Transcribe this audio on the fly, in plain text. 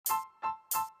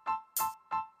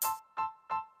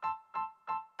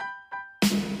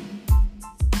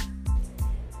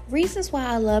Reasons why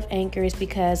I love Anchor is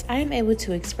because I am able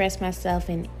to express myself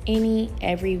in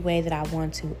every way that I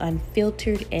want to,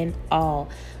 unfiltered and all.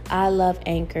 I love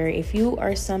Anchor. If you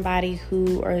are somebody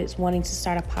who is wanting to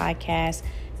start a podcast,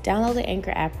 download the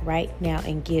Anchor app right now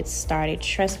and get started.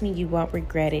 Trust me, you won't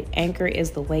regret it. Anchor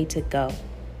is the way to go.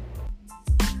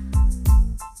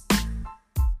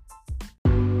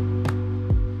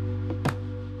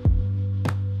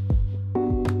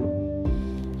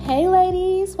 Hey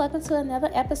ladies, welcome to another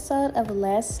episode of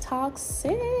Let's Talk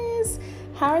Sis.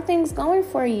 How are things going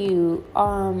for you?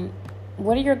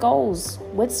 What are your goals?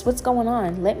 What's going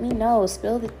on? Let me know.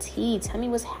 Spill the tea. Tell me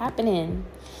what's happening.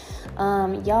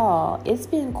 Y'all, it's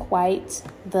been quite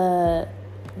the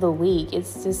week.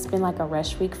 It's just been like a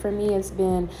rush week for me. It's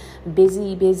been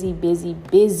busy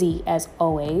as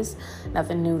always.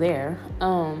 Nothing new there.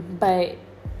 But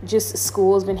just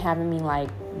school has been having me like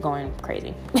going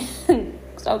crazy.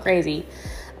 So crazy.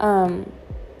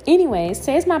 Anyways,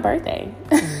 today's my birthday.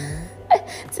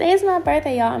 Today is my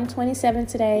birthday, y'all. I'm 27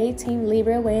 today. Team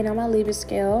Libra, weighing on my Libra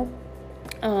scale.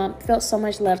 Felt so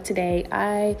much love today.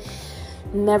 I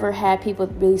never had people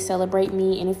really celebrate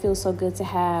me, and it feels so good to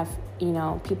have,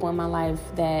 people in my life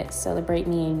that celebrate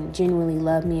me and genuinely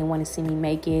love me and want to see me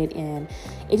make it. And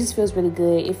it just feels really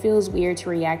good. It feels weird to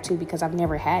react to because I've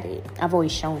never had it. I've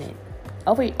always shown it.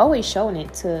 Always showing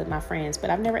it to my friends, but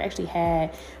I've never actually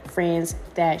had friends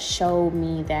that show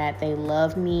me that they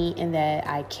love me and that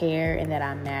I care and that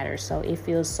I matter. So it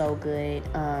feels so good.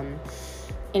 And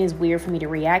it's weird for me to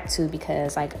react to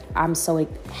because like I'm so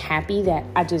happy that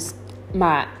I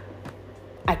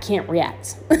can't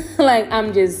react. Like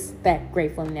I'm just that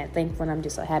grateful and that thankful, and I'm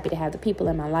just so happy to have the people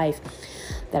in my life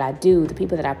that I do, the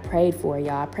people that I prayed for,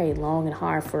 y'all. I prayed long and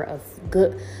hard for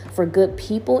good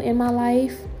people in my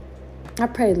life. I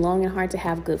prayed long and hard to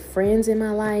have good friends in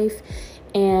my life,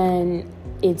 and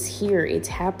it's here, it's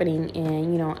happening.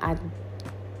 And,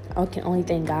 I can only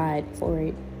thank God for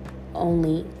it,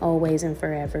 only, always, and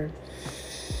forever.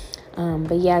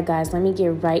 But yeah, guys, let me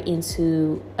get right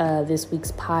into this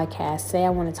week's podcast. Today I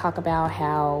want to talk about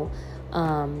how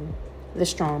the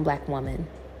strong Black woman.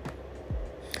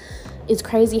 It's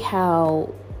crazy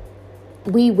how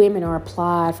we women are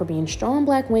applauded for being strong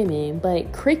Black women,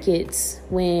 but crickets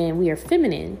when we are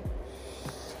feminine.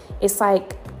 It's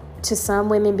like to some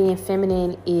women being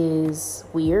feminine is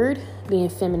weird. Being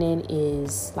feminine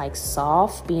is like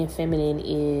soft. Being feminine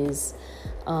is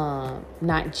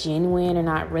not genuine or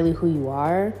not really who you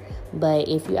are. But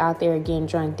if you're out there getting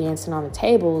drunk, dancing on the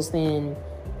tables, then,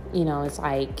 it's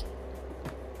like,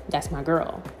 that's my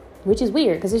girl. Which is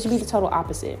weird because it should be the total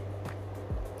opposite.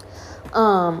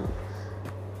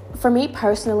 For me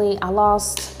personally, I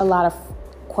lost a lot of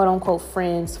quote unquote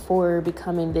friends for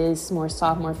becoming this more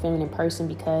soft, more feminine person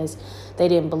because they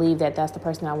didn't believe that that's the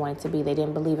person I wanted to be. They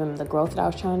didn't believe in the growth that I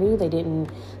was trying to do. They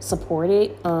didn't support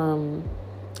it.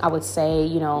 I would say,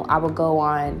 I would go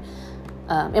on,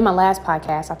 in my last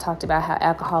podcast, I talked about how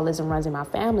alcoholism runs in my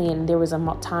family. And there was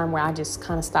a time where I just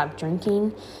kind of stopped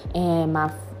drinking, and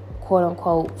my quote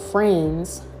unquote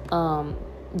friends,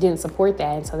 didn't support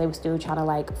that, and so they were still trying to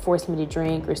like force me to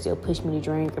drink or still push me to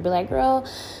drink or be like, girl,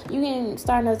 you can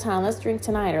start another time, let's drink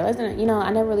tonight, or let's, I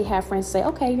never really had friends say,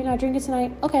 okay, you're not drinking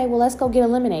tonight, okay, well, let's go get a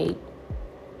lemonade,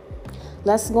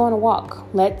 let's go on a walk,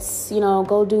 let's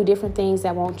go do different things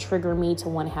that won't trigger me to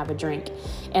want to have a drink.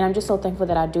 And I'm just so thankful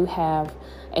that I do have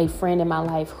a friend in my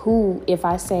life who, if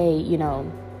I say,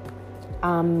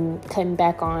 I'm cutting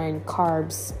back on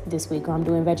carbs this week, or I'm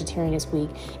doing vegetarian this week,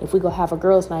 if we go have a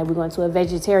girls' night, we're going to a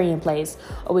vegetarian place,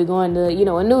 or we're going to,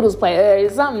 a noodles place,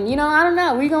 or something, I don't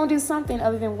know. We're going to do something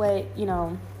other than what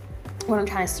I'm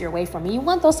trying to steer away from. And you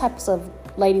want those types of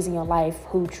ladies in your life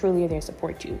who truly are there to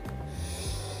support you.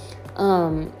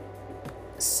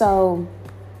 So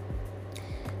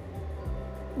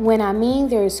when I mean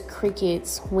there's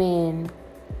crickets when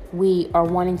we are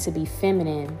wanting to be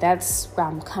feminine, that's where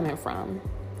I'm coming from.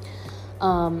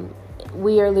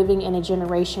 We are living in a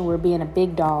generation where being a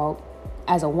big dog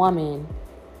as a woman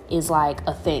is like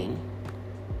a thing.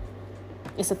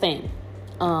 It's a thing.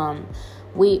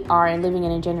 We are living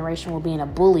in a generation where being a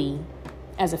bully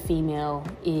as a female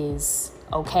is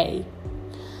okay.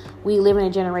 We live in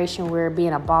a generation where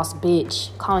being a boss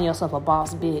bitch, calling yourself a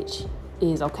boss bitch,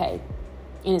 is okay.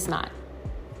 And it's not.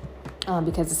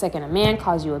 Because the second a man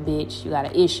calls you a bitch, you got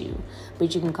an issue.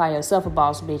 But you can call yourself a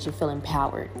boss bitch and feel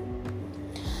empowered.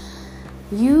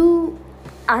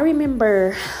 I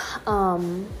remember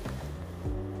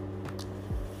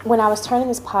when I was turning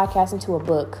this podcast into a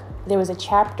book, there was a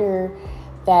chapter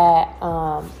that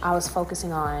I was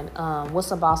focusing on,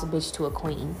 what's a boss bitch to a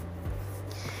queen.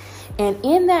 And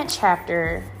in that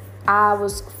chapter, I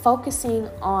was focusing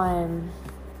on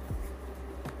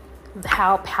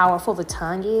how powerful the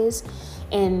tongue is,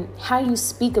 and how you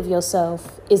speak of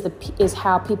yourself is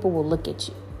how people will look at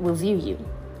you, will view you.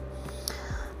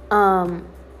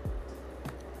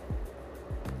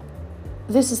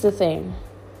 This is the thing.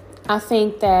 I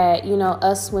think that,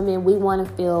 us women, we want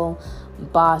to feel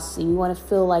bossy. We want to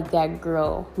feel like that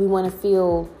girl. We want to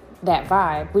feel that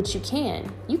vibe, which you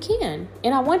can. You can.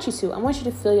 And I want you to. I want you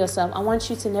to feel yourself. I want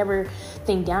you to never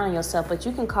think down on yourself, but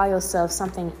you can call yourself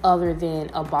something other than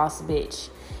a boss bitch.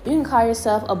 You can call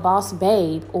yourself a boss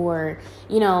babe, or,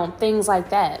 things like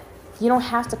that. You don't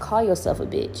have to call yourself a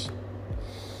bitch.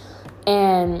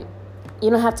 And you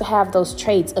don't have to have those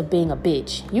traits of being a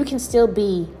bitch. You can still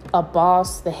be a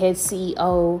boss, the head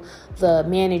CEO, the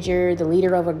manager, the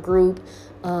leader of a group,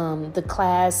 the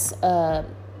class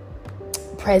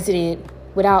president,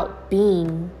 without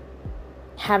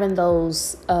having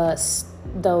those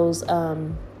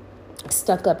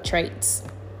stuck up traits.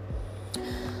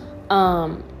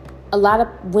 A lot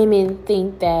of women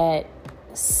think that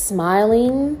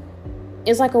smiling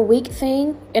is like a weak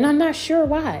thing, and I'm not sure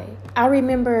why. I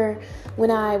remember when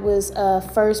I was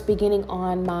first beginning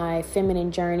on my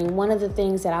feminine journey, one of the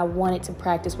things that I wanted to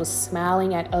practice was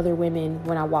smiling at other women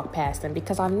when I walked past them,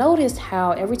 because I noticed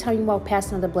how every time you walk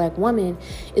past another black woman,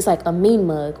 it's like a mean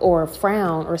mug or a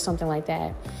frown or something like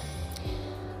that.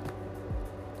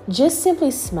 Just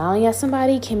simply smiling at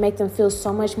somebody can make them feel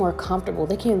so much more comfortable.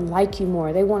 They can like you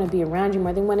more. They want to be around you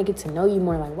more. They want to get to know you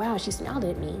more. Like, wow, she smiled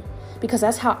at me. Because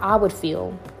that's how I would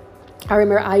feel. I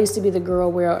remember I used to be the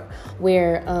girl where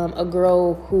a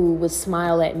girl who would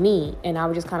smile at me, and I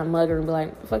would just kind of mug her and be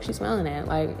like, "The fuck she smiling at?"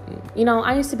 Like,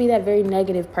 I used to be that very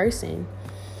negative person.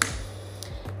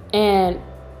 And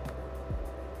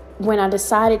when I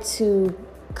decided to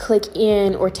click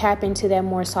in or tap into that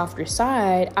more softer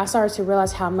side, I started to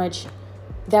realize how much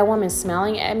that woman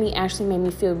smiling at me actually made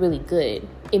me feel really good.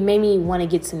 It made me want to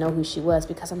get to know who she was,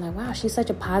 because I'm like, wow, she's such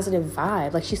a positive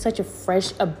vibe. Like, she's such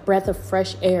a breath of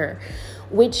fresh air,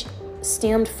 which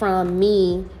stemmed from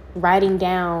me writing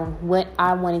down what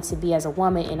I wanted to be as a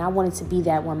woman. And I wanted to be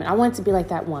that woman. I wanted to be like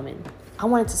that woman. I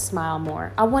wanted to smile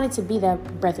more. I wanted to be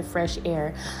that breath of fresh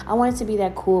air. I wanted to be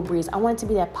that cool breeze. I wanted to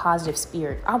be that positive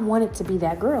spirit. I wanted to be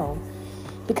that girl,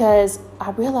 because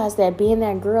I realized that being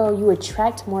that girl, you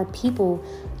attract more people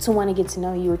to want to get to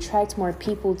know you. You attract more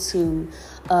people to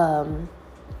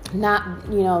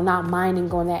not minding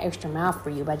going that extra mile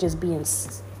for you by just being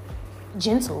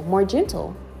more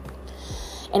gentle.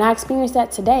 And I experienced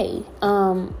that today.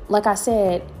 Like I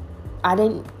said, I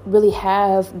didn't really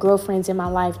have girlfriends in my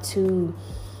life to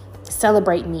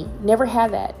celebrate me. Never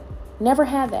had that.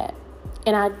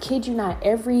 And I kid you not,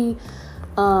 every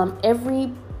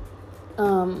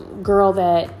girl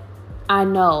that I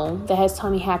know that has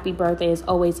told me happy birthday is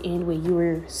always end with, "You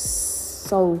were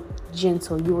so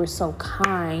gentle, you were so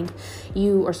kind,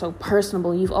 you are so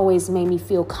personable, you've always made me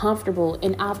feel comfortable."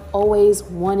 And I've always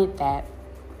wanted that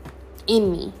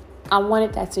in me. I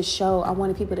wanted that to show. I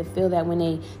wanted people to feel that when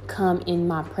they come in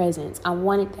my presence. I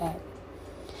wanted that.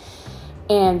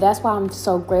 And that's why I'm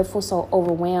so grateful, so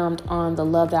overwhelmed on the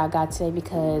love that I got today,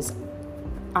 because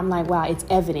I'm like, wow, it's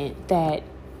evident that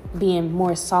being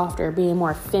more softer, being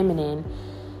more feminine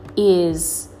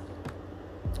is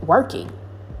working.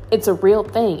 It's a real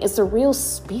thing. It's a real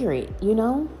spirit,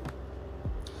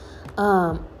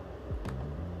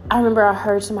 I remember I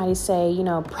heard somebody say,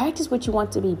 practice what you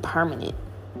want to be permanent.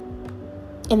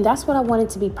 And that's what I wanted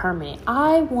to be permanent.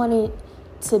 I wanted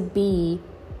to be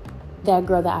that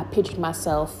girl that I pictured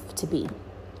myself to be.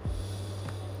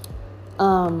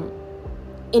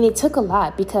 And it took a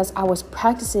lot, because I was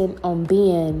practicing on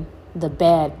being the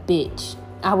bad bitch.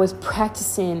 I was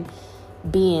practicing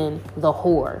being the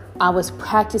whore. I was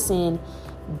practicing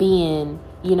being,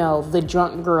 the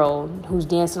drunk girl who's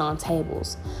dancing on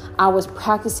tables. I was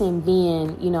practicing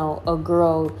being, a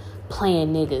girl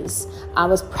playing niggas. I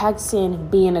was practicing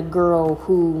being a girl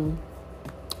who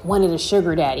wanted a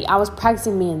sugar daddy. I was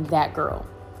practicing being that girl.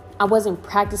 I wasn't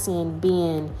practicing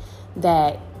being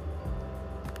that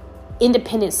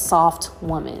independent, soft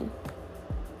woman.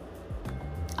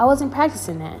 I wasn't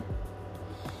practicing that.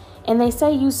 And they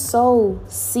say you sow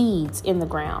seeds in the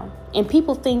ground. And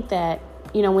people think that,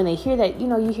 when they hear that,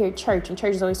 you hear church, and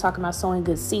church is always talking about sowing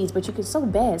good seeds, but you can sow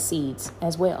bad seeds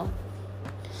as well.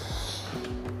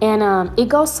 And it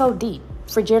goes so deep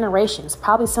for generations.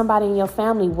 Probably somebody in your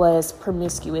family was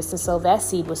promiscuous, and so that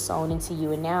seed was sown into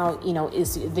you. And now,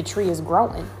 the tree is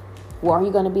growing. Well, are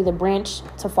you going to be the branch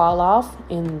to fall off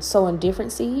and sow a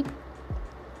different seed?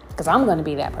 Because I'm going to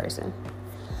be that person.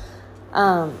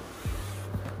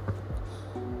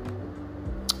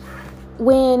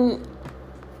 when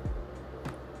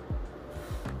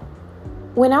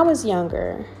I was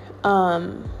younger, I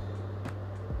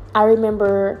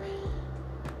remember,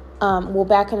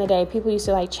 back in the day, people used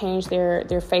to like change their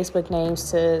Facebook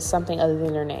names to something other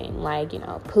than their name, like,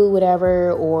 Pooh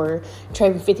whatever, or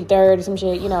Traven 53rd or some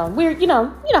shit, weird, you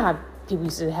know how people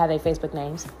used to have their Facebook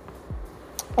names.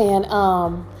 And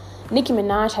Nicki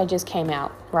Minaj had just came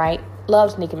out, right?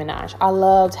 Loved Nicki Minaj. I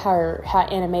loved her, how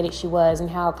animated she was and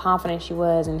how confident she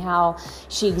was and how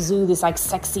she exuded this like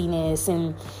sexiness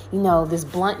and, this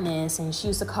bluntness. And she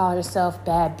used to call herself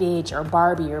Bad Bitch or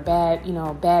Barbie or Bad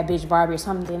Bitch Barbie or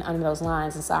something under those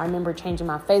lines. And so I remember changing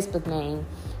my Facebook name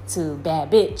to Bad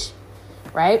Bitch,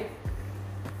 right?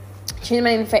 Changed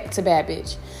my name to Bad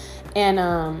Bitch.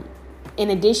 And in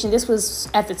addition, this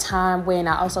was at the time when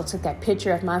I also took that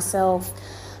picture of myself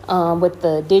with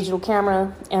the digital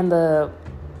camera and the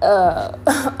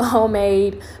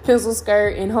homemade pencil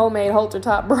skirt and homemade halter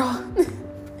top bra.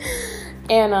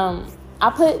 And I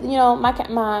put,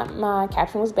 my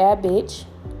caption was Bad Bitch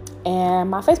and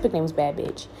my Facebook name was Bad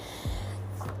Bitch.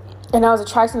 And I was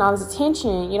attracting all this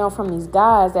attention, from these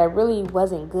guys that really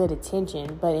wasn't good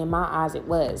attention, but in my eyes it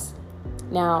was.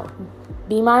 Now,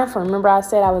 be mindful. Remember I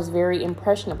said I was very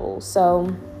impressionable.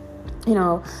 So,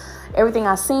 everything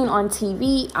I seen on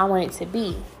TV, I wanted to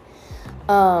be.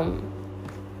 I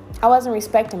wasn't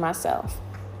respecting myself.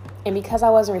 And because I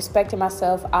wasn't respecting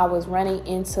myself, I was running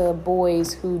into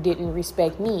boys who didn't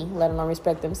respect me, let alone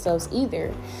respect themselves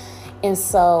either. And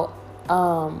so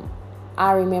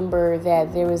I remember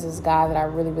that there was this guy that I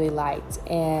really, really liked.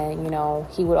 And,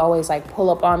 he would always like pull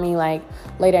up on me like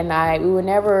late at night. We would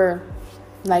never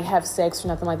like have sex or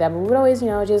nothing like that. But we would always,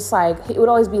 just like, it would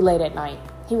always be late at night.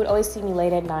 He would always see me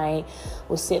late at night.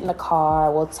 We'll sit in the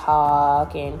car, we'll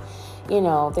talk and,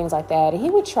 things like that. And he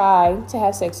would try to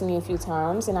have sex with me a few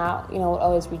times. And I, would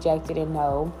always reject it and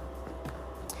no.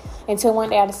 Until one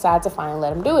day I decided to finally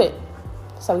let him do it.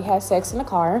 So we had sex in the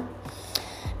car.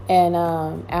 And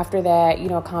after that,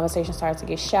 conversation started to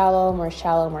get more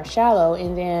shallow.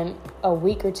 And then a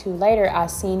week or two later, I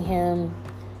seen him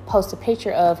post a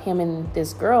picture of him and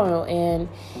this girl. And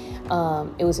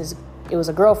it was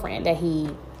a girlfriend that he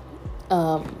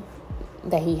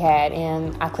had.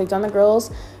 And I clicked on the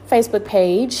girl's Facebook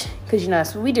page because,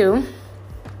 that's what we do.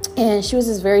 And she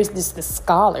was this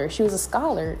scholar. She was a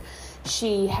scholar.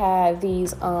 She had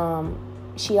these,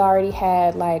 she already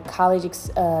had like college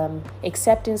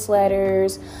acceptance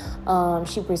letters.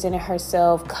 She presented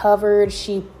herself covered.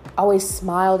 She always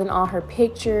smiled in all her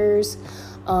pictures.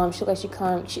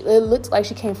 It looked like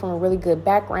she came from a really good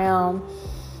background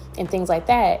and things like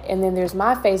that. And then there's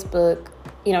my Facebook.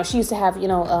 She used to have,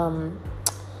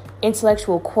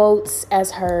 intellectual quotes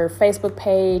as her Facebook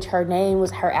page. Her name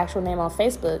was her actual name on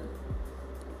Facebook.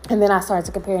 And then I started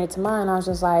to compare it to mine. I was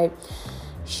just like,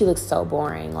 she looks so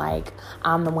boring. Like,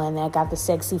 I'm the one that got the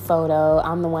sexy photo.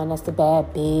 I'm the one that's the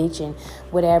bad bitch and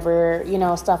whatever,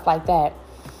 stuff like that.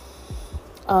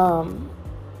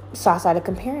 So I started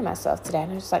comparing myself to that.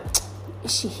 And I was just like,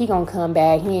 he gonna come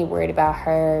back. He ain't worried about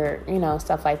her,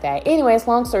 stuff like that. Anyways,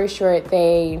 long story short,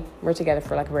 they were together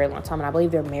for like a very long time. And I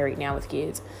believe they're married now with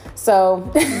kids.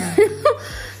 So,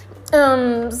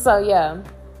 so yeah.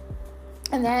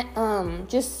 And that,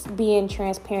 just being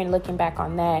transparent, looking back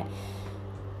on that,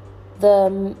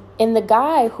 the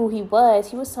guy who he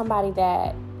was somebody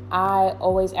that I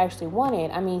always actually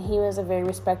wanted. I mean, he was a very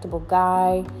respectable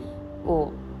guy.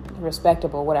 Well,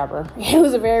 respectable, whatever. He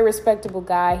was a very respectable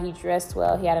guy. He dressed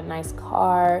well. He had a nice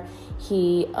car.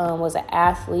 He was an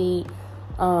athlete.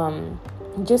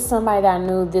 Just somebody that I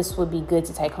knew this would be good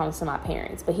to take home to my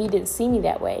parents. But he didn't see me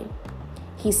that way.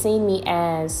 He seen me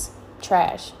as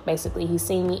trash, basically. He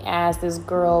seen me as this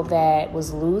girl that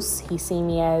was loose. He seen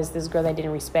me as this girl that didn't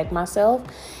respect myself.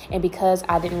 And because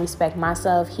I didn't respect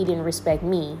myself, he didn't respect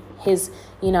me. His,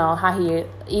 how he,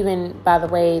 even by the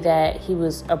way that he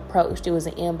was approached, it was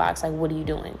an inbox like, what are you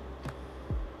doing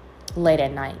late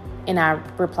at night? And I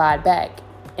replied back,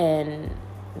 and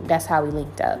that's how we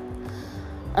linked up.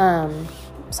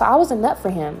 So I was a nut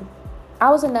for him.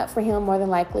 More than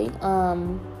likely.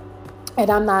 And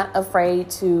I'm not afraid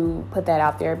to put that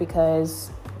out there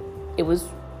because it was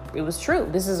true.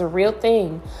 This is a real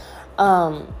thing.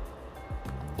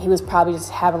 He was probably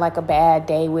just having like a bad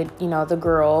day with, the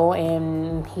girl,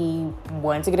 and he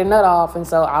wanted to get a nut off. And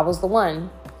so I was the one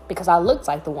because I looked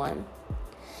like the one.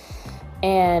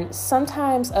 And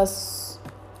sometimes us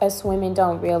women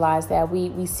don't realize that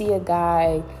we see a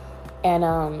guy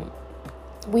and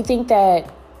we think that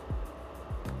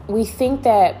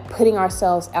putting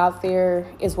ourselves out there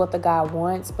is what the guy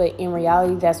wants, but in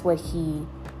reality, that's what he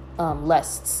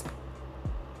lusts.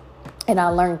 And I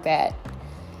learned that.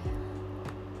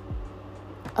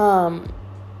 And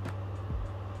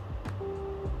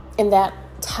that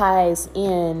ties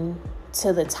in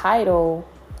to the title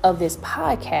of this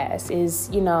podcast is,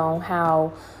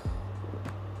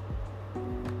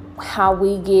 how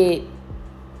we get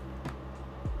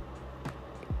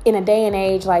in a day and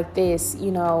age like this,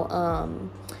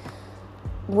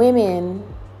 women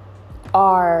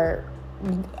are,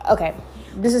 okay,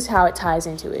 this is how it ties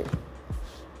into it.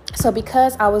 So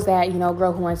because I was that,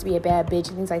 girl who wants to be a bad bitch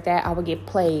and things like that, I would get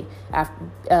played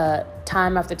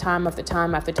time after time after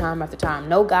time after time after time.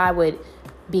 No guy would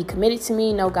be committed to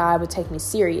me. No guy would take me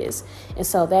serious. And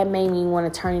so that made me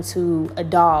want to turn into a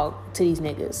dog to these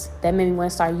niggas. That made me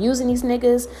want to start using these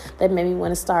niggas. That made me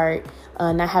want to start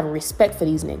not having respect for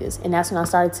these niggas. And that's when I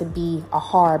started to be a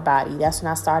hard body. That's when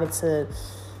I started to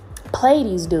play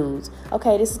these dudes.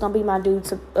 Okay, this is gonna be my dude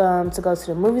to go to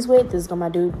the movies with. This is gonna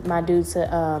be my dude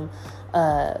to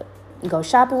go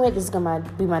shopping with. This is gonna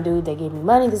be my dude that gave me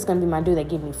money. This is gonna be my dude that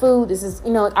gave me food. This is,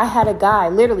 I had a guy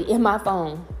literally in my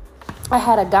phone. I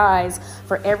had a guys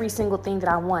for every single thing that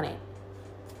I wanted.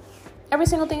 Every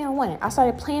single thing I wanted. I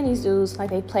started playing these dudes like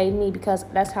they played me because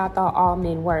that's how I thought all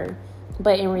men were.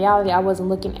 But in reality, I wasn't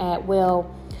looking at,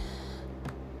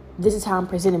 this is how I'm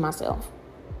presenting myself.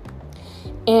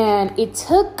 And it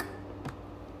took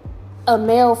a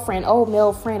old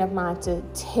male friend of mine to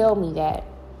tell me that.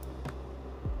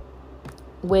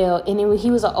 He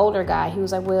was an older guy. He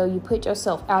was like, you put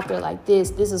yourself out there like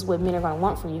this. This is what men are going to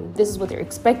want from you. This is what they're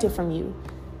expecting from you.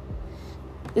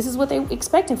 This is what they're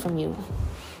expecting from you.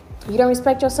 You don't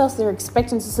respect yourself, so they're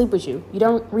expecting to sleep with you. You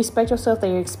don't respect yourself,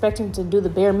 they're expecting to do the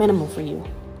bare minimum for you.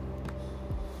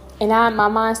 And my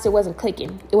mind still wasn't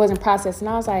clicking. It wasn't processing.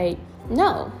 And I was like,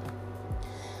 no.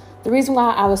 The reason why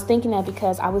I was thinking that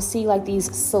because I would see like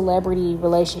these celebrity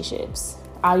relationships.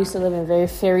 I used to live in a very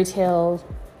fairy tale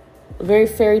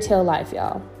life,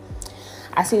 y'all.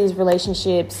 I see these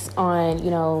relationships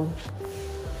on,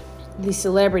 these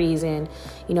celebrities and,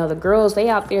 the girls, they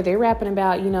out there, they're rapping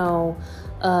about,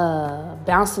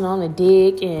 bouncing on the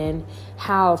dick and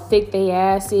how thick they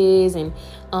ass is and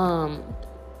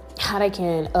how they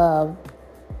can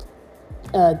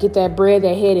get that bread,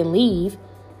 that head and leave.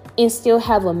 And still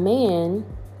have a man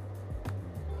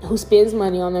who spends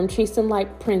money on them, treats them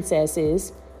like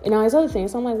princesses, and all these other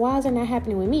things. So I'm like, why is that not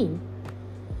happening with me?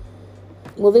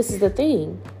 Well, this is the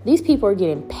thing. These people are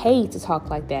getting paid to talk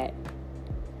like that.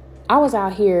 I was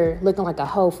out here looking like a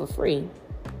hoe for free.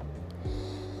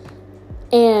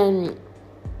 And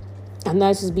I'm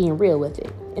not just being real with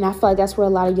it. And I feel like that's where a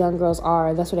lot of young girls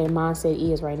are. That's where their mindset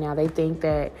is right now. They think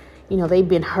that, they've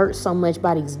been hurt so much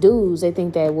by these dudes. They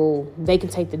think that, they can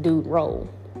take the dude role.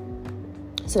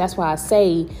 So that's why I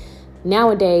say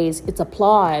nowadays it's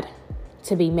applaud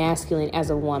to be masculine as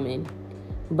a woman.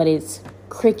 But it's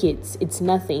crickets. It's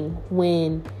nothing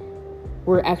when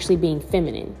we're actually being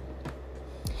feminine.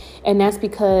 And that's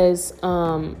because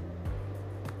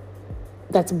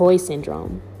that's boy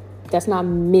syndrome. That's not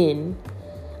men.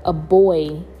 A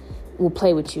boy will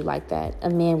play with you like that. A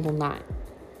man will not.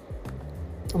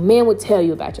 A man will tell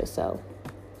you about yourself.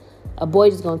 A boy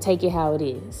just gonna take it how it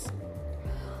is.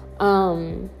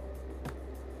 I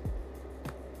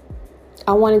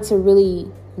wanted to really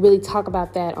talk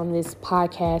about that on this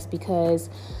podcast because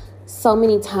so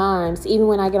many times, even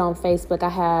when I get on Facebook, I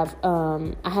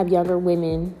have younger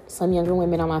women, some younger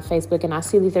women on my Facebook, and I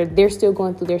see that they're still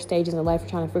going through their stages in life,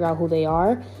 trying to figure out who they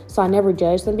are. So I never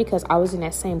judge them because I was in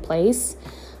that same place.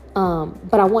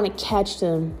 But I want to catch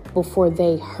them before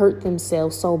they hurt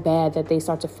themselves so bad that they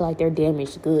start to feel like they're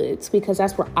damaged goods, because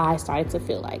that's where I started to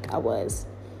feel like I was.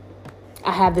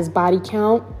 I have this body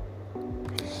count.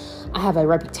 I have a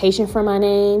reputation for my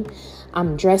name.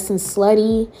 I'm dressing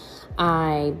slutty.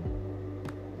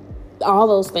 All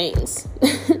those things.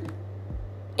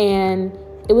 And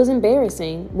it was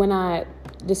embarrassing when I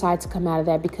decided to come out of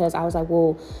that, because I was like,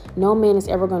 no man is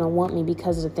ever going to want me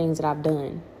because of the things that I've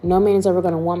done. No man is ever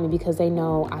going to want me because they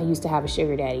know I used to have a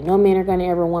sugar daddy. No man are going to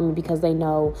ever want me because they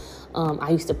know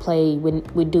I used to play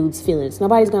with dudes' feelings.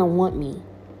 Nobody's going to want me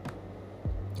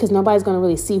because nobody's going to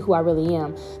really see who I really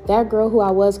am. That girl who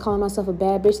I was calling myself a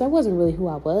bad bitch, that wasn't really who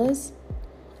I was.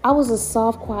 I was a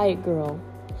soft, quiet girl.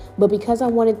 But because I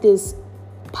wanted this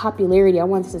popularity, I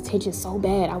wanted this attention so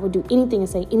bad, I would do anything and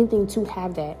say anything to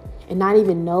have that and not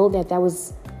even know that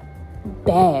was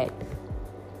bad.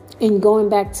 And going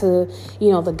back to,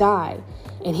 the guy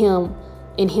and him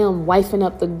wifing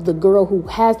up the girl who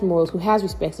has morals, who has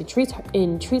respect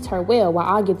and treats her well, while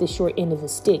I get the short end of the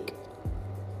stick.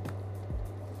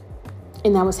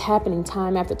 And that was happening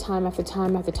time after time after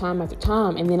time after time after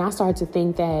time. And then I started to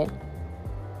think that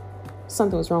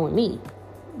something was wrong with me.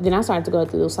 Then I started to go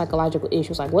through those psychological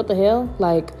issues. Like, what the hell?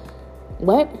 Like,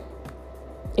 what?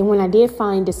 And when I did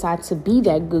decide to be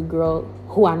that good girl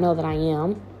who I know that I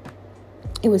am,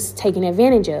 it was taken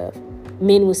advantage of.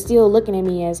 Men was still looking at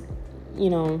me as,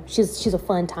 she's a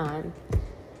fun time.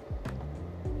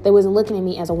 They wasn't looking at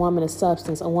me as a woman of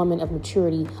substance, a woman of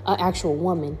maturity, an actual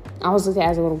woman. I was looked at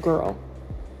as a little girl.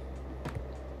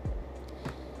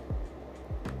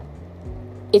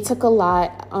 It took a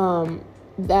lot.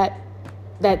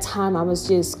 That time I was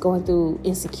just going through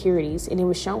insecurities, and it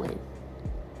was showing.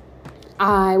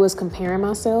 I was comparing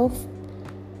myself.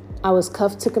 I was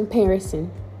cuffed to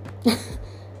comparison.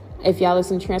 If y'all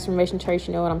listen to Transformation Church,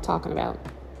 you know what I'm talking about.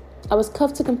 I was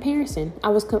cuffed to comparison. I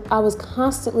was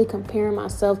constantly comparing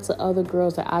myself to other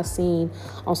girls that I seen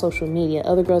on social media,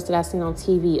 other girls that I seen on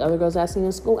TV, other girls that I seen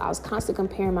in school. I was constantly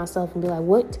comparing myself and be like,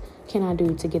 what can I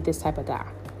do to get this type of guy?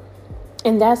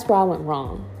 And that's where I went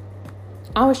wrong.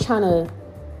 I was trying to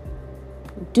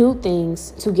do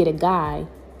things to get a guy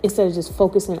instead of just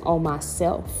focusing on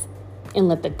myself and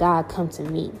let the guy come to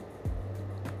me.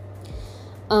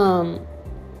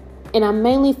 And I'm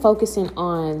mainly focusing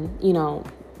on,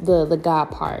 the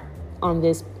God part on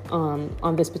this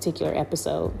particular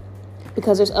episode,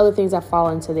 because there's other things that fall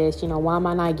into this. Why am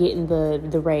I not getting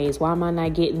the raise? Why am I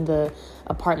not getting the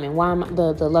apartment? Why am I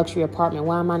the luxury apartment?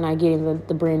 Why am I not getting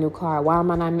the brand new car? Why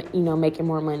am I not, making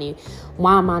more money?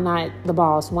 Why am I not the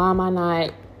boss? Why am I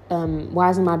not, why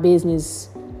isn't my business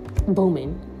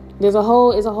booming? There's a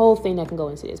whole thing that can go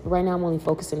into this, but right now I'm only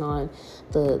focusing on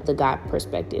the guy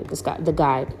perspective, the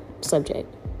guy subject.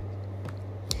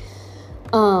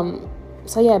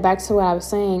 So yeah, back to what I was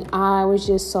saying. I was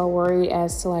just so worried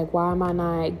as to like, why am I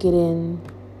not getting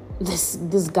this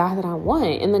guy that I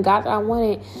wanted? And the guy that I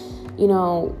wanted,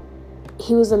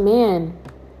 he was a man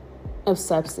of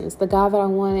substance. The guy that I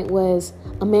wanted was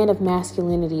a man of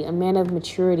masculinity, a man of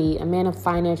maturity, a man of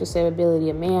financial stability,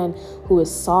 a man who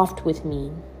is soft with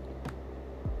me.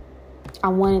 I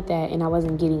wanted that, and I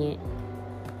wasn't getting it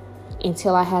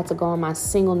until I had to go on my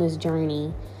singleness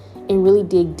journey and really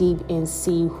dig deep and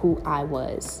see who I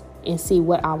was and see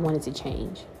what I wanted to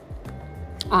change.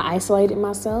 I isolated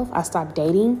myself. I stopped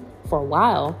dating for a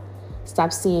while,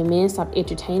 stopped seeing men, stopped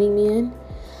entertaining men.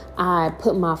 I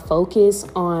put my focus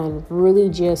on really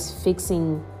just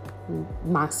fixing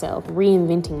myself,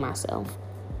 reinventing myself.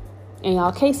 And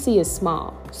y'all, KC is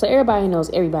small, so everybody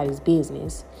knows everybody's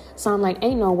business. So I'm like,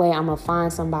 ain't no way I'm going to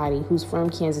find somebody who's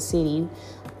from Kansas City.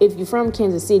 If you're from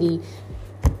Kansas City,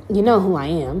 you know who I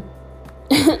am.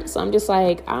 So I'm just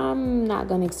like, I'm not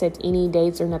going to accept any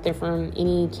dates or nothing from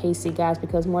any KC guys,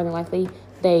 because more than likely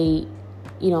they,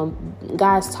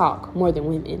 guys talk more than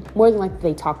women. More than likely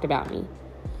they talked about me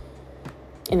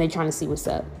and they're trying to see what's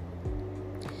up.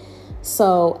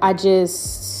 So I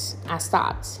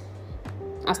stopped.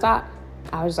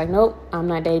 I was like, nope, I'm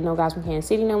not dating no guys from Kansas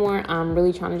City no more. I'm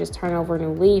really trying to just turn over a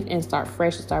new leaf and start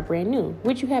fresh and start brand new,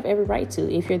 which you have every right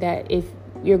to if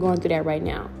you're going through that right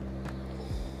now.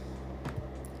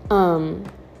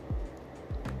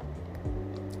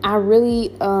 I really,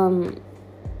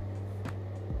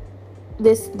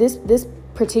 this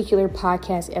particular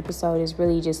podcast episode is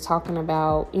really just talking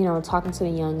about, talking to the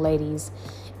young ladies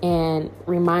and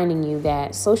reminding you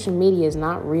that social media is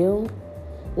not real.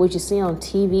 What you see on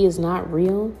TV is not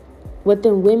real. What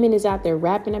the women is out there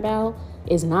rapping about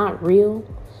is not real.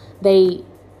 They're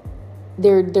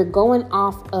going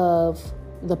off of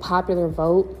the popular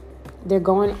vote. They're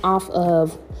going off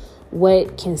of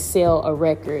what can sell a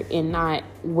record and not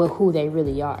who they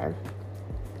really are.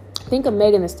 Think of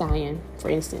Megan Thee Stallion, for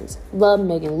instance. Love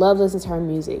Megan. Love listening to her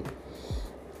music.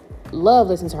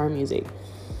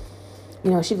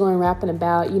 She going rapping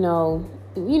about,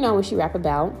 what she rap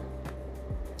about.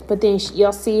 But then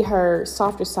y'all see her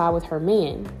softer side with her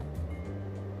man.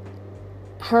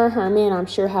 Her man, I'm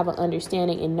sure, have an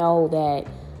understanding and know that,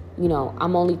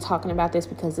 I'm only talking about this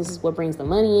because this is what brings the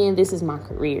money in. This is my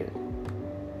career.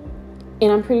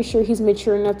 And I'm pretty sure he's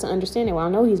mature enough to understand it. Well, I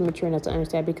know he's mature enough to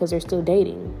understand because they're still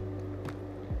dating.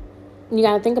 You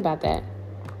got to think about that.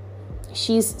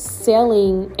 She's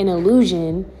selling an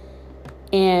illusion,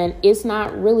 and it's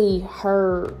not really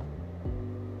her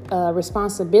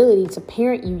responsibility to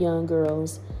parent you young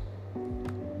girls,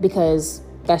 because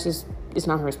it's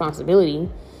not her responsibility,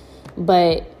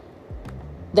 but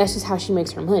that's just how she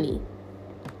makes her money.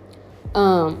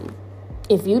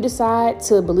 If you decide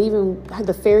to believe in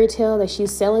the fairy tale that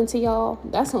she's selling to y'all,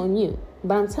 that's on you.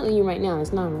 But I'm telling you right now,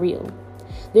 it's not real.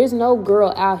 There's no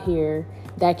girl out here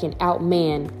that can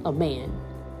outman a man.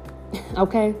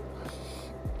 Okay?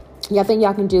 Y'all think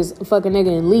y'all can just fuck a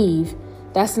nigga and leave.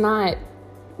 That's not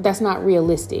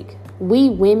realistic. We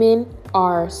women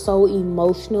are so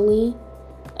emotionally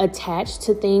attached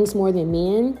to things more than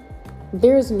men.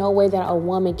 There's no way that a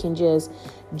woman can just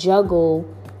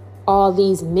juggle all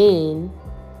these men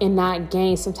and not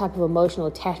gain some type of emotional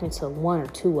attachment to one or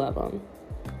two of them.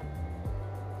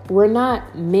 We're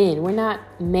not men. We're not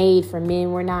made for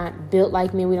men. We're not built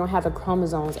like men. We don't have the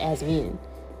chromosomes as men.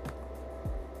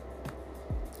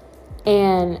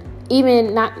 And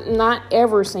even not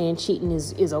ever saying cheating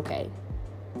is okay.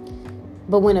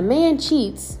 But when a man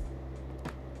cheats,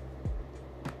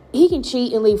 he can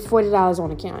cheat and leave $40 on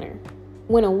the counter.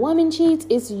 When a woman cheats,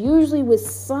 it's usually with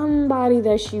somebody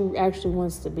that she actually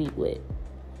wants to be with.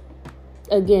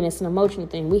 Again, it's an emotional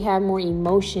thing. We have more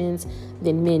emotions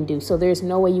than men do. So there's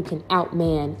no way you can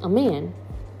outman a man.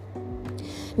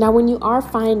 Now, when you are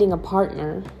finding a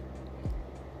partner,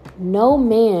 no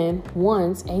man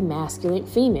wants a masculine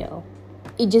female.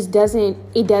 It just doesn't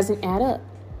add up.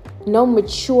 No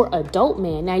mature adult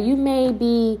man. Now, you may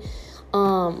be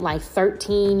like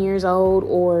 13 years old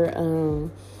or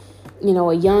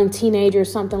a young teenager or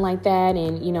something like that,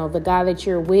 and the guy that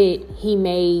you're with, he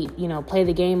may play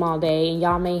the game all day, and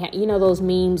y'all may those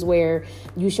memes where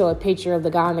you show a picture of the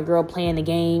guy and the girl playing the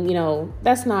game.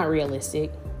 That's not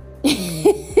realistic.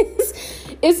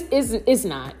 It's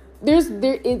not.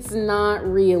 It's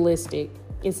not realistic.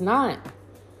 It's not.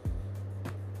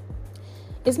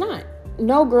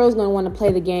 No girl's gonna want to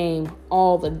play the game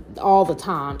all the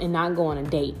time and not go on a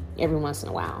date every once in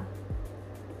a while.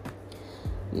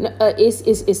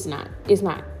 It's not.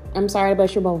 I'm sorry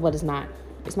about your bubble, but it's not.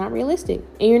 It's not realistic,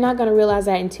 and you're not gonna realize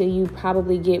that until you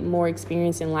probably get more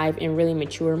experience in life and really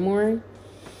mature more.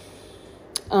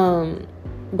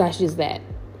 That's just that.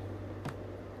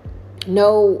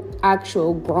 No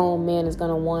actual grown man is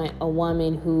gonna want a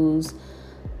woman who's,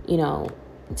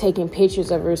 taking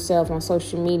pictures of herself on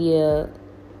social media,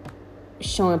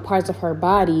 showing parts of her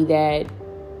body that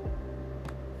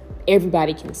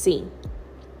everybody can see.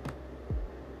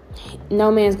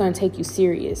 No man's going to take you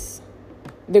serious.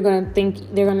 They're going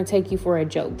to take you for a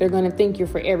joke. They're going to think you're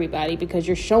for everybody because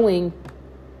you're showing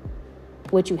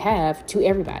what you have to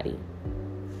everybody.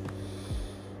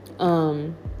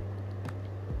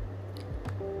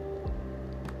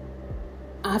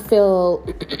 I feel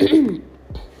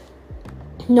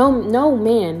no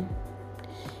man,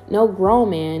 no grown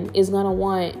man is going to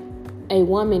want a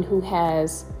woman who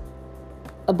has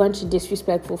a bunch of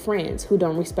disrespectful friends who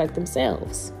don't respect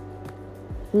themselves.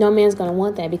 No man's going to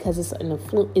want that because it's an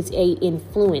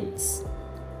influence.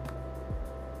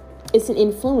 It's an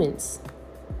influence.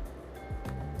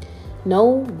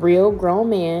 No real grown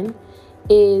man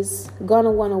is going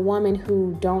to want a woman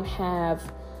who doesn't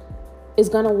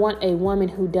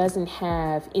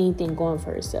have anything going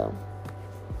for herself.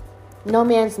 No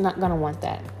man's not going to want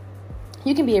that.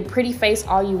 You can be a pretty face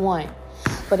all you want,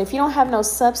 but if you don't have no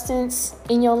substance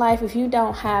in your life, if you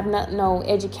don't have no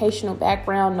educational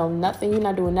background, no nothing, you're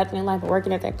not doing nothing in life but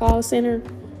working at that call center,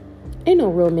 ain't no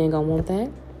real man gonna want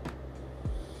that.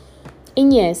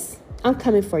 And yes, I'm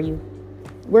coming for you.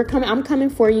 I'm coming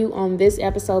for you on this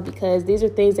episode because these are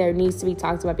things that needs to be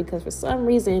talked about, because for some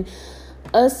reason,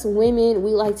 us women, we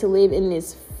like to live in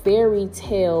this fairy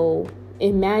tale,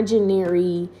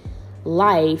 imaginary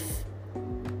life,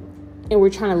 and we're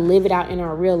trying to live it out in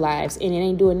our real lives, and it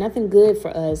ain't doing nothing good for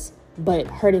us but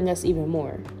hurting us even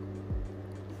more.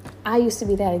 I used to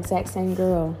be that exact same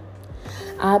girl.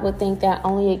 I would think that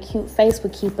only a cute face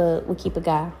would keep a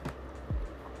guy.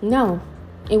 No,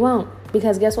 it won't,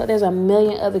 because guess what? There's a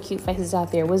million other cute faces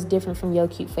out there. What's different from your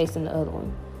cute face and the other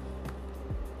one?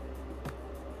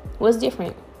 What's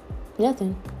different?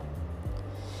 Nothing.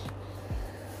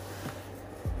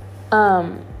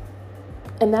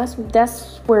 And that's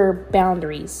where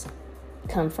boundaries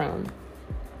come from.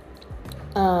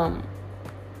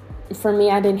 For me,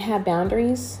 I didn't have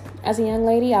boundaries as a young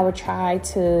lady. I would try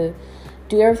to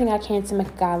do everything I can to make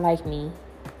a guy like me.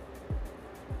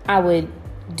 I would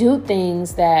do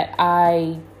things that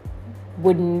I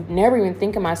would never even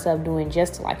think of myself doing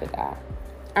just to like a guy.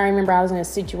 I remember I was in a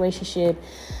situationship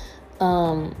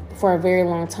for a very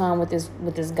long time with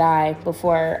this guy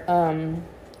before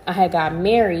I had got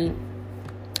married.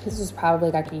 This was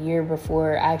probably like a year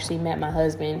before I actually met my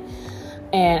husband.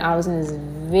 And I was in this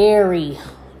very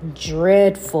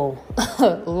dreadful,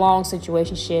 long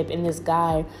situationship. And this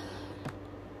guy,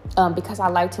 because I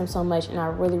liked him so much and I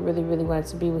really, really, really wanted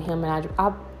to be with him. And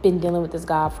I've been dealing with this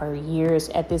guy for years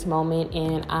at this moment.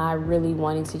 And I really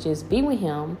wanted to just be with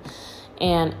him.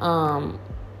 And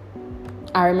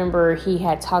I remember he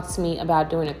had talked to me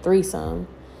about doing a threesome.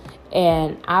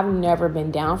 And I've never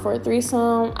been down for a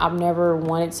threesome. I've never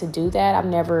wanted to do that. I've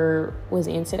never was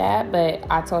into that. But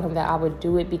I told him that I would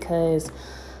do it because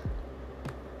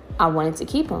I wanted to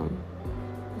keep him.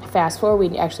 Fast forward, we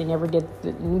never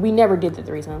did the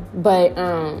threesome. But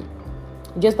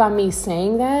just by me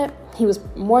saying that, he was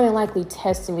more than likely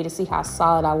testing me to see how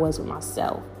solid I was with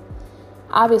myself.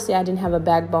 Obviously, I didn't have a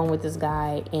backbone with this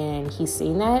guy, and he's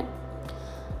seen that.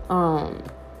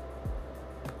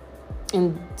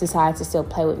 And decided to still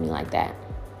play with me like that.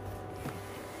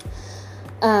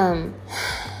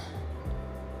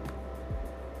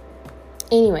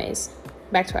 Anyways,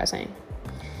 back to what I was saying.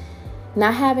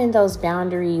 Not having those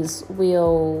boundaries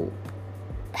will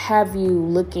have you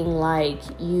looking like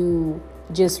you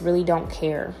just really don't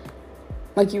care.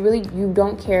 Like you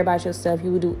don't care about yourself.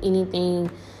 You will do anything.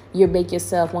 You make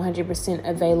yourself 100%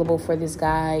 available for this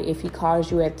guy. If he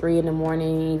calls you at 3 a.m,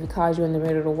 if he calls you in the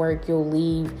middle of work, you'll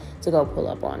leave to go pull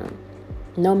up on him.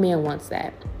 No man wants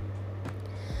that.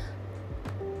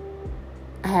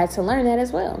 I had to learn that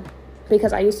as well,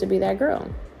 because I used to be that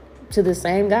girl to the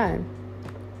same guy.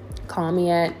 Call me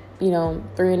at 3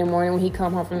 a.m. when he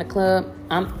come home from the club.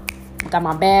 Got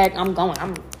my bag. I'm going.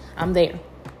 I'm there.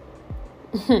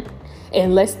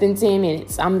 In less than 10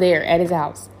 minutes, I'm there at his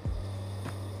house.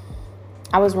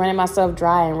 I was running myself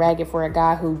dry and ragged for a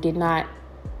guy who did not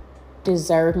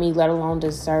deserve me, let alone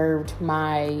deserved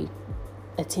my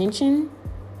attention.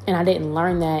 And I didn't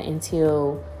learn that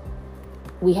until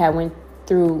we had went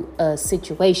through a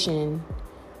situation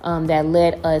that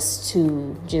led us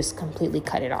to just completely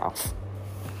cut it off.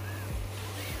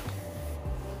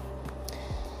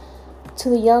 To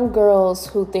the young girls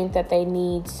who think that they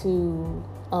need to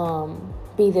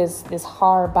be this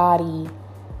hard body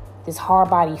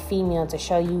female to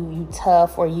show you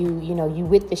tough, or you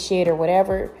with the shit or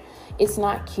whatever, it's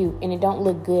not cute and it don't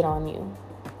look good on you.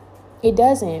 It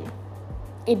doesn't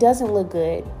look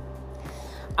good.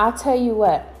 I'll tell you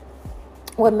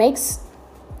what makes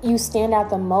you stand out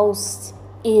the most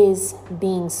is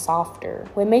being softer.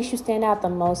 What makes you stand out the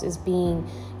most is being,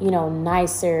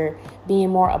 nicer, being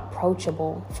more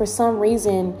approachable. For some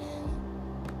reason,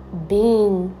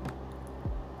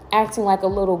 acting like a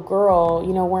little girl,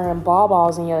 wearing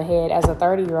balls in your head as a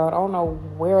 30-year-old. I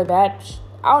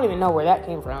don't even know where that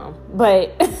came from.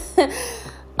 But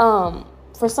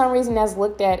for some reason, that's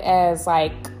looked at as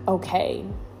like, okay.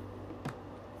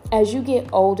 As you get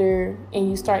older and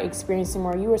you start experiencing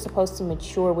more, you are supposed to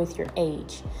mature with your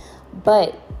age.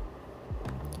 But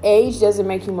age doesn't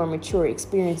make you more mature.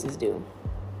 Experiences do.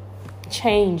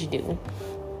 Change do.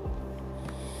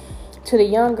 To the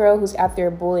young girl who's out there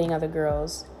bullying other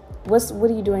girls, what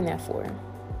are you doing that for?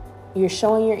 You're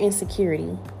showing your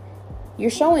insecurity. You're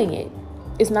showing it.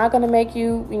 It's not going to make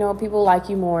you, people like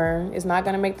you more. It's not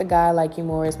going to make the guy like you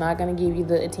more. It's not going to give you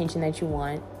the attention that you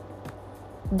want.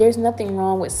 There's nothing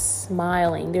wrong with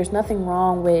smiling. There's nothing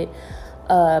wrong with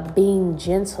being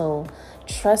gentle.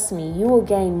 Trust me, you will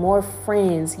gain more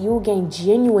friends. You will gain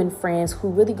genuine friends who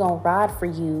really gonna ride for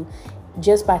you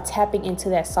just by tapping into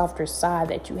that softer side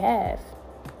that you have.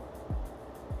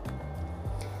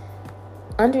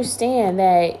 Understand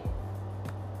that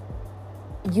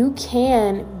you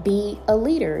can be a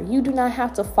leader. You do not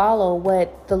have to follow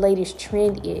what the latest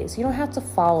trend is. You don't have to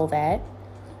follow that.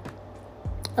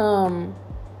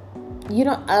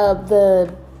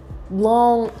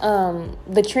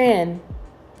 The trend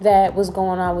that was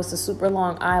going on was the super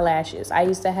long eyelashes. I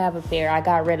used to have a pair. I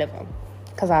got rid of them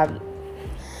because I don't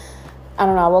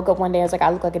know. I woke up one day, I was like, I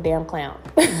look like a damn clown.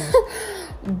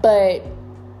 But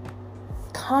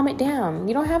calm it down.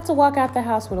 You don't have to walk out the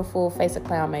house with a full face of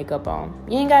clown makeup on.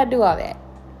 You ain't got to do all that.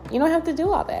 You don't have to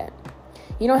do all that.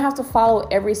 You don't have to follow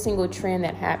every single trend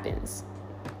that happens.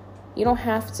 You don't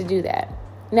have to do that.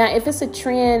 Now, if it's a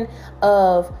trend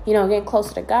of, getting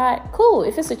closer to God, cool.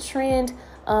 If it's a trend,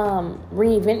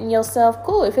 reinventing yourself,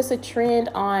 cool. If it's a trend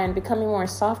on becoming more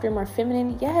softer, more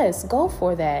feminine, yes, go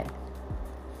for that.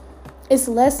 It's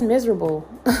less miserable.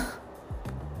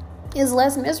 It's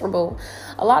less miserable.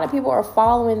 A lot of people are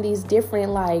following these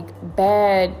different,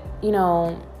 bad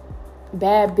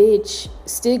bitch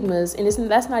stigmas, and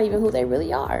that's not even who they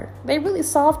really are. They really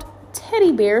soft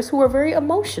teddy bears who are very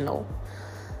emotional.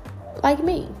 Like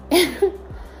me. You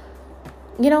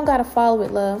don't got to follow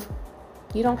it, love.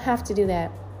 You don't have to do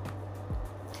that.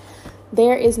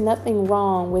 There is nothing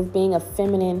wrong with being a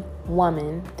feminine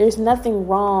woman. There's nothing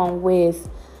wrong with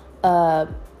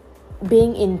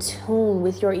being in tune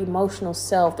with your emotional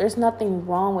self. There's nothing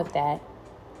wrong with that.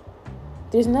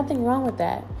 There's nothing wrong with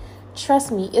that.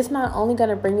 Trust me, it's not only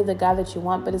going to bring you the guy that you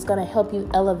want, but it's going to help you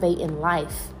elevate in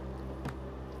life.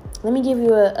 Let me give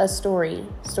you a story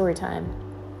time.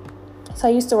 So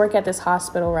I used to work at this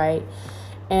hospital, right?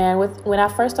 And when I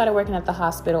first started working at the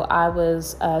hospital, I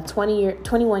was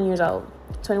 21 years old.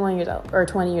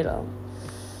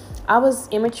 I was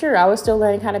immature. I was still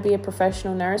learning how to be a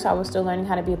professional nurse. I was still learning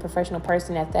how to be a professional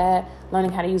person at that,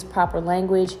 learning how to use proper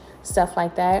language, stuff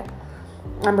like that.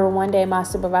 I remember one day my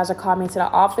supervisor called me to the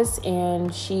office,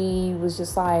 and she was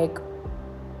just like,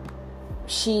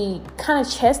 she kind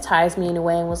of chastised me in a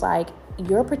way and was like,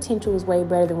 your potential is way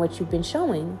better than what you've been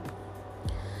showing.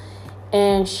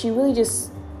 And she really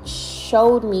just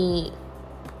showed me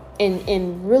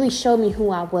and really showed me who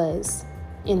I was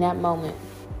in that moment.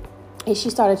 And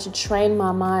she started to train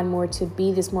my mind more to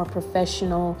be this more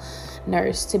professional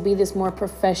nurse, to be this more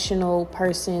professional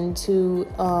person, to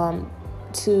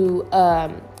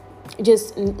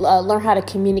just learn how to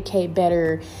communicate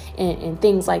better and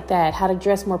things like that, how to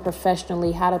dress more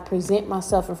professionally, how to present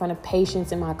myself in front of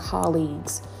patients and my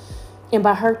colleagues. And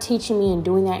by her teaching me and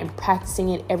doing that and practicing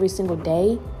it every single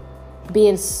day,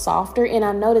 being softer. And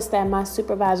I noticed that my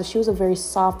supervisor, she was a very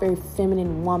soft, very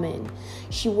feminine woman.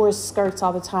 She wore skirts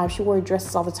all the time. She wore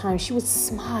dresses all the time. She would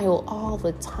smile all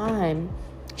the time.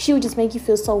 She would just make you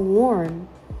feel so warm.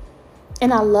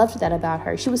 And I loved that about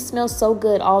her. She would smell so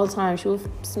good all the time. She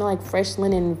would smell like fresh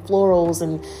linen and florals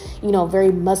and,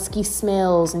 very musky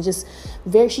smells and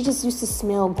she just used to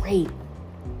smell great.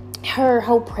 Her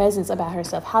whole presence about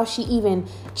herself, how she even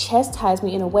chastised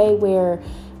me in a way where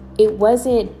it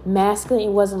wasn't masculine.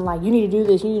 It wasn't like, you need to do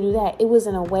this, you need to do that. It was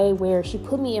in a way where she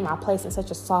put me in my place in such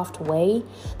a soft way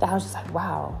that I was just like,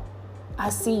 wow, I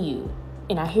see you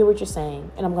and I hear what you're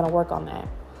saying and I'm going to work on that.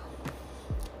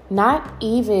 Not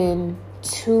even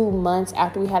 2 months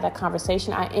after we had that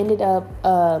conversation, I ended up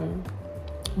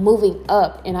moving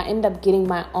up and I ended up getting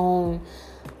my own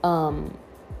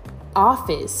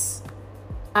office.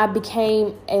 I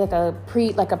became a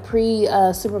pre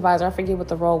supervisor. I forget what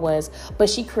the role was, but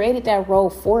she created that role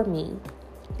for me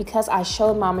because I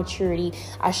showed my maturity.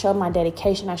 I showed my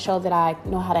dedication. I showed that I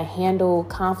know how to handle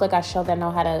conflict. I showed that I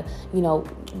know how to,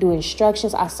 do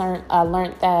instructions. I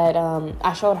learned that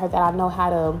I showed her that I know how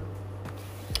to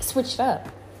switch it up.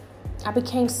 I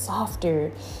became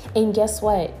softer, and guess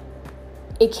what?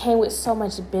 It came with so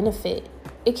much benefit.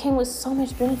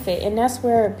 And that's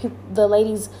where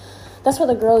that's where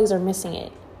the girlies are missing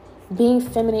it. Being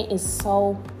feminine is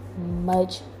so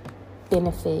much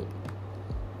benefit.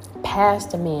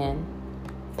 Past a man,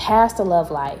 past a love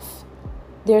life.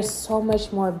 There's so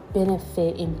much more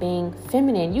benefit in being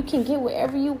feminine. You can get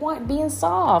whatever you want being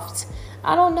soft.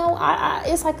 I don't know.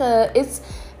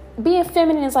 Being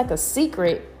feminine is like a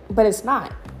secret, but it's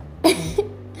not.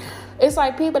 It's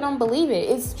like people don't believe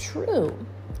it. It's true.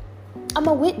 I'm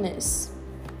a witness.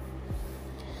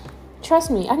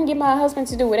 Trust me, I can get my husband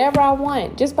to do whatever I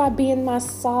want just by being my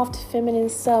soft, feminine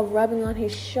self, rubbing on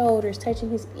his shoulders,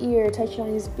 touching his ear, touching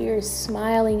on his beard,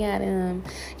 smiling at him,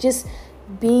 just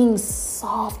being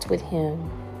soft with him.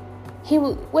 He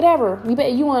would, whatever.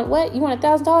 You want what? You want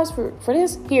 $1,000 for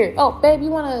this? Here. Oh, babe, you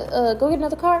want to go get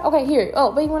another car? Okay, here.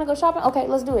 Oh, babe, you want to go shopping? Okay,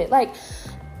 let's do it. Like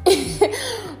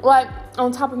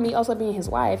on top of me also being his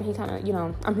wife, he kind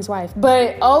of, I'm his wife.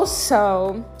 But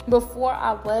also, before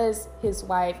I was his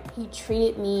wife, he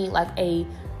treated me like a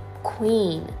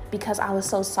queen because I was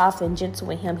so soft and gentle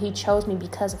with him. He chose me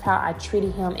because of how I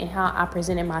treated him and how I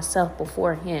presented myself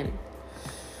before him.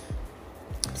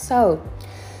 So,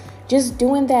 just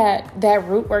doing that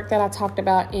root work that I talked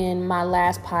about in my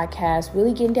last podcast,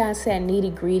 really getting down to that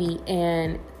nitty gritty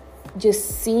and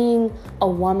just seeing a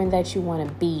woman that you want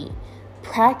to be.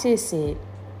 Practice it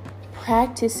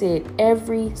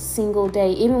every single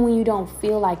day, even when you don't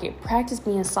feel like it. Practice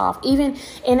being soft, and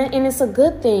it's a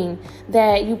good thing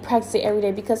that you practice it every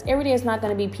day, because every day is not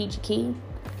going to be peachy keen.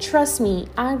 Trust me,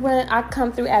 I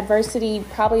come through adversity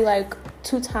probably like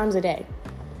 2 times a day,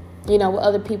 with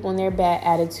other people and their bad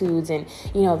attitudes and,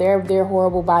 their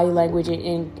horrible body language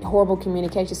and horrible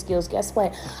communication skills. Guess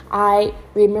what? I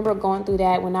remember going through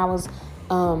that when I was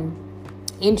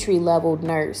entry-level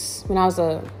nurse.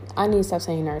 I need to stop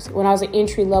saying nurse. When I was an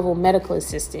entry-level medical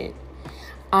assistant,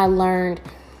 I learned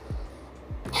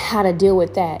how to deal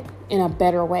with that in a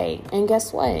better way. And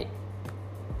guess what?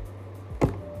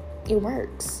 It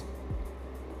works.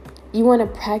 You want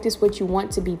to practice what you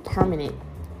want to be permanent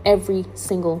every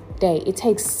single day. It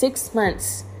takes 6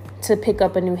 months to pick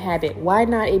up a new habit. Why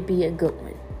not it be a good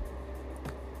one?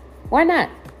 Why not?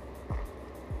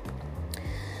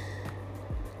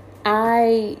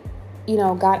 I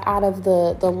got out of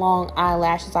the long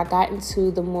eyelashes. I got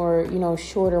into the more,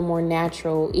 shorter, more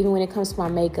natural. Even when it comes to my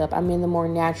makeup, I'm in the more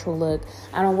natural look.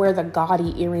 I don't wear the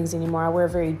gaudy earrings anymore. I wear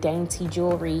very dainty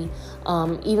jewelry.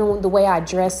 Even the way I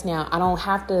dress now, I don't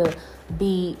have to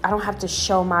I don't have to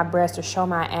show my breast or show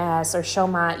my ass or show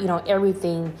my,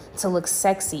 everything to look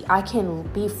sexy. I can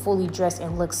be fully dressed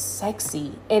and look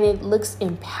sexy. And it looks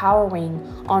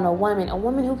empowering on a woman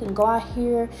who can go out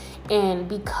here and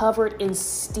be covered and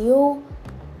still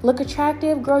look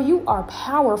attractive. Girl, you are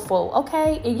powerful,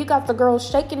 okay? And you got the girls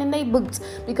shaking in their boots,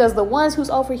 because the ones who's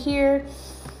over here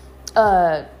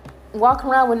walking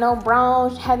around with no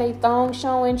bras, have a thong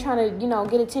showing, trying to,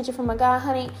 get attention from a guy,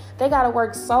 honey, they got to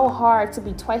work so hard to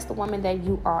be twice the woman that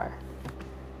you are.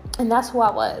 And that's who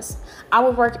I was. I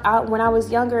would work out when I was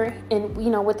younger and,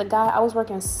 with the guy, I was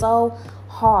working so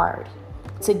hard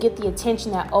to get the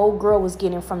attention that old girl was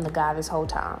getting from the guy this whole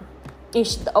time. And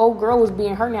the old girl was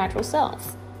being her natural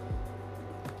self.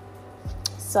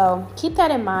 So keep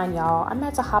that in mind, y'all. I'm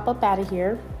about to hop up out of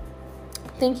here.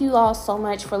 Thank you all so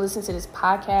much for listening to this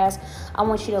podcast. I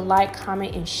want you to like,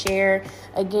 comment, and share.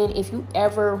 Again, if you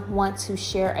ever want to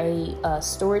share a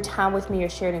story time with me or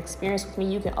share an experience with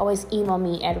me, you can always email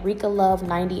me at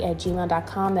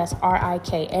rikalove90@gmail.com. That's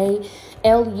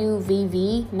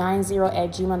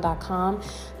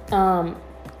RIKALUVV90@gmail.com.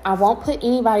 I won't put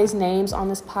anybody's names on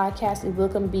this podcast. It will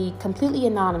be completely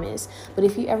anonymous. But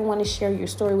if you ever want to share your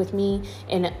story with me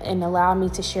and allow me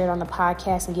to share it on the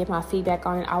podcast and give my feedback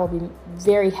on it, I will be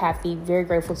very happy, very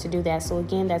grateful to do that. So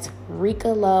again, that's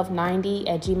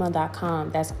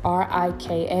rikalove90@gmail.com. That's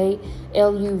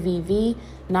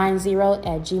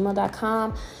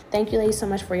RIKALUVV90@gmail.com. Thank you, ladies, so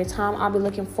much for your time. I'll be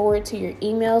looking forward to your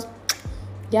emails.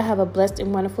 Y'all have a blessed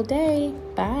and wonderful day.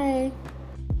 Bye.